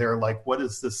it when they're like, what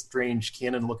is this strange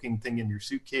Canon looking thing in your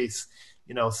suitcase?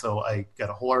 So I got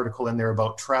a whole article in there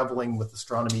about traveling with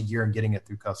astronomy gear and getting it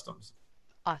through customs.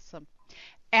 Awesome.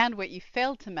 And what you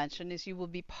failed to mention is you will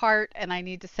be part, and I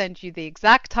need to send you the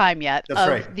exact time yet, That's of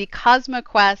right. the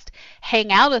CosmoQuest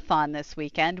Hangoutathon this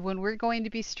weekend, when we're going to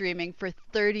be streaming for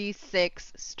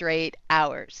 36 straight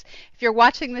hours. If you're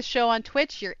watching this show on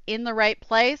Twitch, you're in the right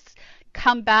place.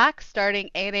 Come back starting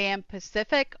 8 a.m.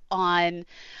 Pacific on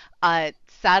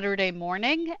Saturday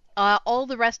morning. All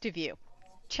the rest of you,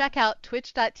 check out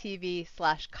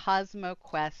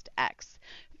twitch.tv/CosmoQuestX.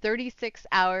 36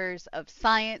 hours of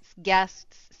science,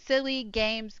 guests, silly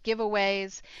games,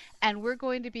 giveaways, and we're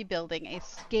going to be building a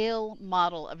scale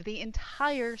model of the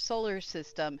entire solar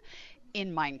system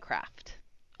in Minecraft,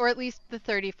 or at least the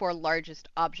 34 largest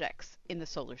objects in the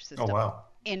solar system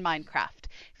in Minecraft.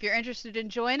 If you're interested in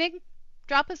joining,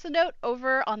 drop us a note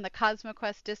over on the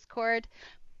CosmoQuest Discord.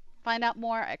 Find out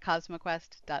more at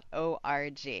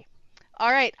cosmoquest.org.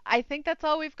 All right, I think that's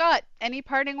all we've got. Any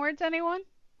parting words, anyone?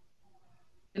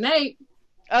 Good night.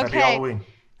 Happy Okay. Halloween.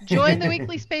 Join the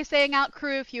Weekly Space Hangout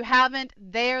crew if you haven't.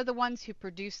 They're the ones who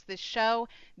produce this show.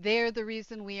 They're the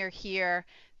reason we are here.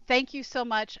 Thank you so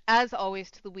much, as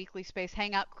always, to the Weekly Space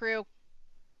Hangout crew,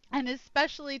 and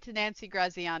especially to Nancy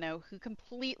Graziano, who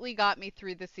completely got me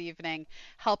through this evening,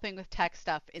 helping with tech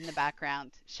stuff in the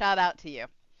background. Shout out to you.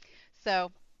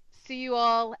 So, see you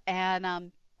all,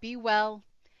 and be well,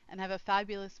 and have a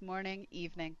fabulous morning,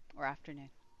 evening, or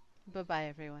afternoon. Bye-bye,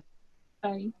 everyone.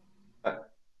 Bye.